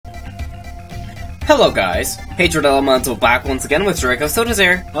Hello guys, Hatred Elemental back once again with Draco Soda's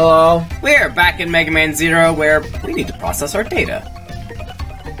here. Hello. We're back in Mega Man Zero where we need to process our data.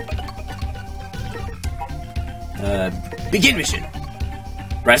 Begin mission.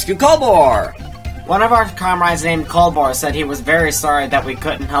 Rescue Kolbor! One of our comrades named Kolbor said he was very sorry that we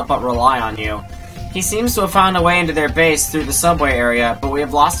couldn't help but rely on you. He seems to have found a way into their base through the subway area, but we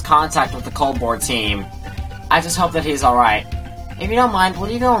have lost contact with the Kolbor team. I just hope that he's alright. If you don't mind, will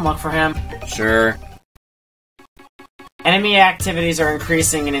you go and look for him? Sure. Enemy activities are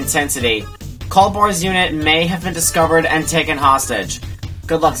increasing in intensity. Kolbor's unit may have been discovered and taken hostage.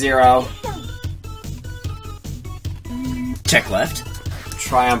 Good luck, Zero. Check left.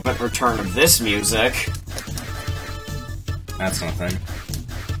 Triumphant return of this music. That's nothing.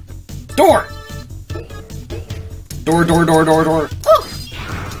 Door! Door. Oh.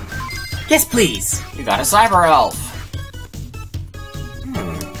 Yes, please. You got a cyber elf.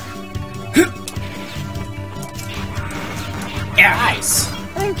 Yeah. Nice.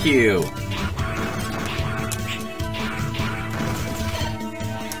 Thank you.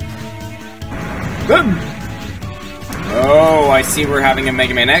 Oh, I see we're having a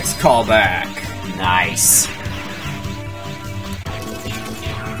Mega Man X callback. Nice.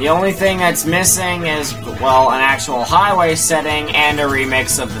 The only thing that's missing is, well, an actual highway setting and a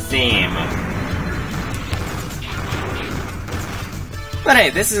remix of the theme. But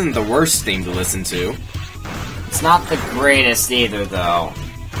hey, this isn't the worst theme to listen to. It's not the greatest either, though.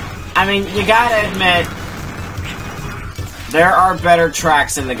 I mean, you gotta admit, there are better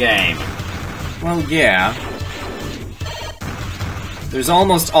tracks in the game. Well, yeah. There's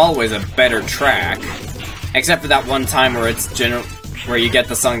almost always a better track. Except for that one time where it's where you get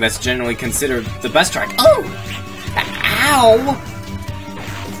the song that's generally considered the best track. Oh! Ow!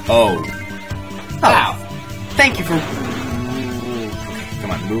 Oh. Ow. Thank you for...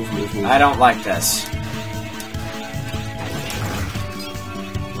 Come on, move. I don't like this.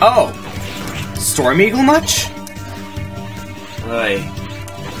 Oh! Storm Eagle much? Oy.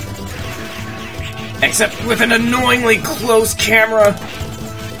 Except with an annoyingly close camera.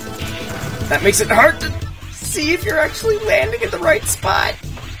 That makes it hard to see if you're actually landing in the right spot.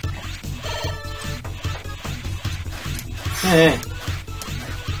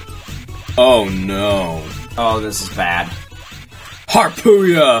 Oh no. Oh, this is bad.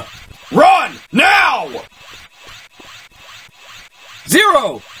 Harpuia! Run! Now!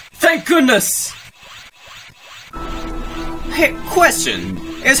 Zero! Thank goodness! Hey, question.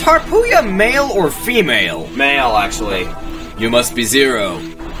 Is Harpuia male or female? Male, actually. You must be Zero.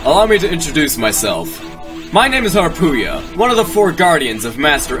 Allow me to introduce myself. My name is Harpuia, one of the 4 guardians of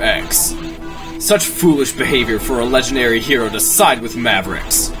Master X. Such foolish behavior for a legendary hero to side with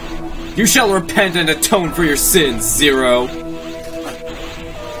Mavericks. You shall repent and atone for your sins, Zero.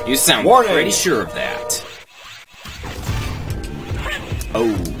 You sound pretty sure of that.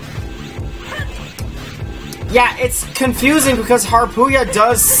 Oh. Yeah, it's confusing because Harpuia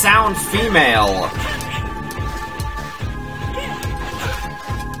does sound female.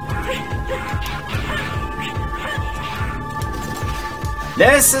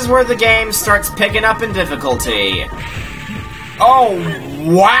 This is where the game starts picking up in difficulty. Oh,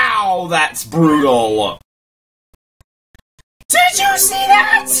 wow, that's brutal. Did you see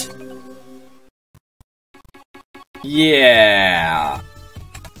that? Yeah.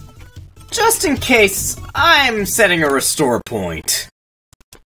 Just in case, I'm setting a restore point.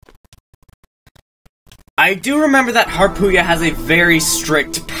 I do remember that Harpuia has a very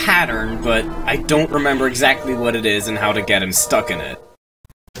strict pattern, but I don't remember exactly what it is and how to get him stuck in it.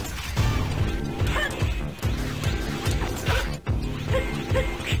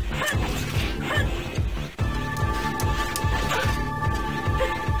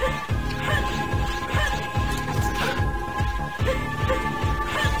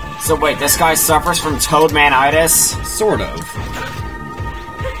 So wait, this guy suffers from Toadman-itis? Sort of.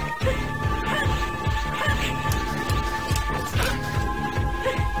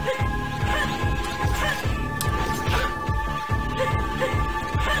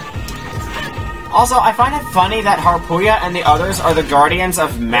 Also, I find it funny that Harpuia and the others are the guardians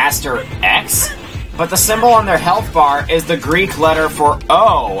of Master X, but the symbol on their health bar is the Greek letter for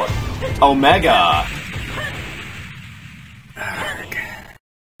O. Omega.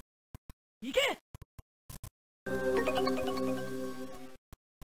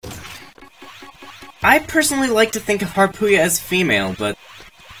 I personally like to think of Harpuia as female, but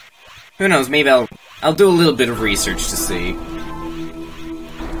who knows, maybe I'll do a little bit of research to see.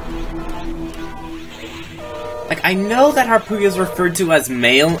 Like, I know that Harpuia is referred to as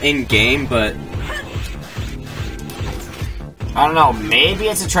male in-game, but I don't know, maybe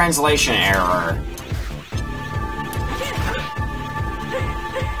it's a translation error.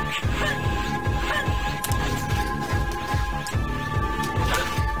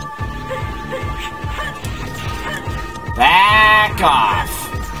 Back off!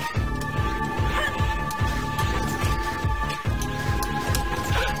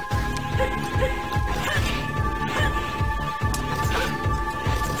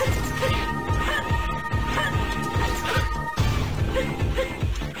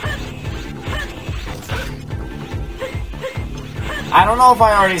 I don't know if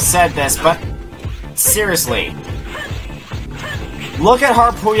I already said this, but seriously. Look at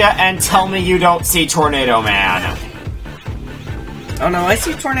Harpuia and tell me you don't see Tornado Man. Oh no, I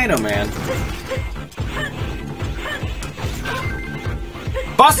see Tornado Man.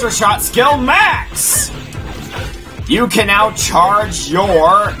 Buster Shot skill max! You can now charge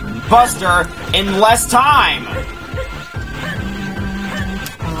your Buster in less time!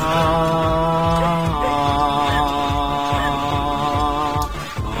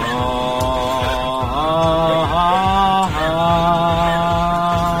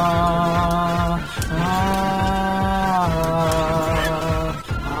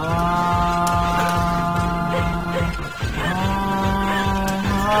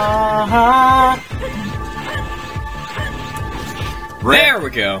 There we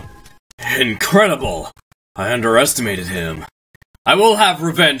go. Incredible. I underestimated him. I will have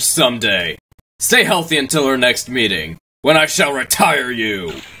revenge someday. Stay healthy until our next meeting, when I shall retire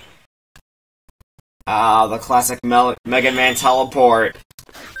you. Ah, the classic Mega Man teleport.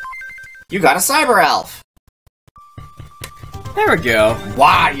 You got a Cyber Elf. There we go.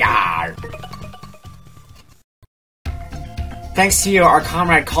 Wire. Thanks to you, our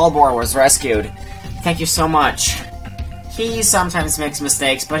comrade Colbor was rescued. Thank you so much. He sometimes makes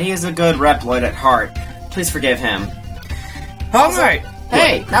mistakes, but he is a good Reploid at heart. Please forgive him. Alright.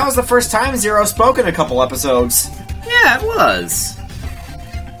 Hey, that was the first time Zero spoke in a couple episodes. Yeah, it was.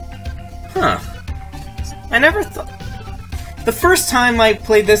 Huh. I never thought... The first time I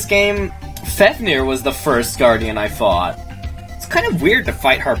played this game, Fafnir was the first Guardian I fought. It's kind of weird to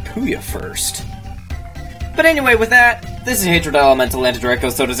fight Harpuia first. But anyway, with that, this is Hatred Elemental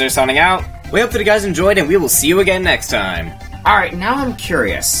Anti-Directo Sodazer signing out. We hope that you guys enjoyed, and we will see you again next time. Alright, now I'm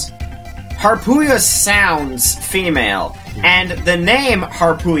curious. Harpuia sounds female, and the name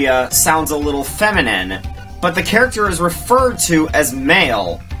Harpuia sounds a little feminine, but the character is referred to as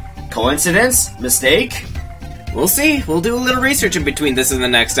male. Coincidence? Mistake? We'll see. We'll do a little research in between this and the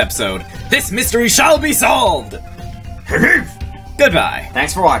next episode. This mystery shall be solved! Goodbye.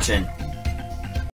 Thanks for watching.